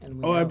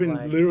we I've been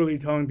like, literally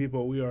telling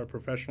people we are a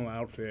professional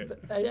outfit.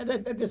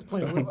 at this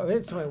point,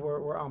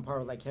 we're on par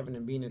with like Kevin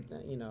and Bean.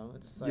 You know,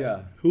 it's like,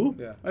 Yeah. Who?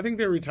 Yeah. I think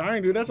they're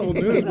retiring, dude. That's old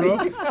news, bro.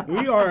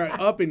 We are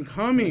up and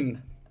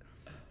coming.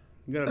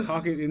 You gotta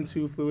talk it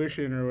into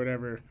fruition or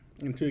whatever,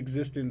 into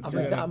existence.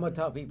 I'm gonna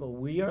tell people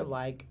we are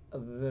like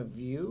The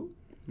View,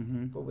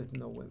 but with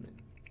no women.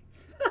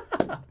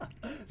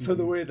 So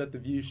the way that the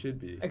view should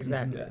be.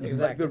 Exactly. Yeah. Exactly.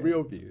 Like the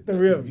real view. The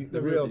real view.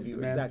 The real view.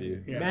 Man's Exactly.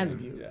 view. Yeah. Man's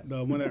view. Yeah.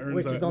 The one that earns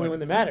Which is the only one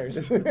that matters.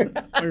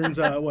 earns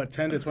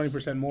 10 to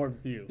 20% more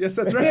view. Yes,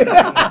 that's right.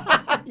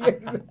 Yeah,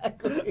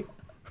 exactly.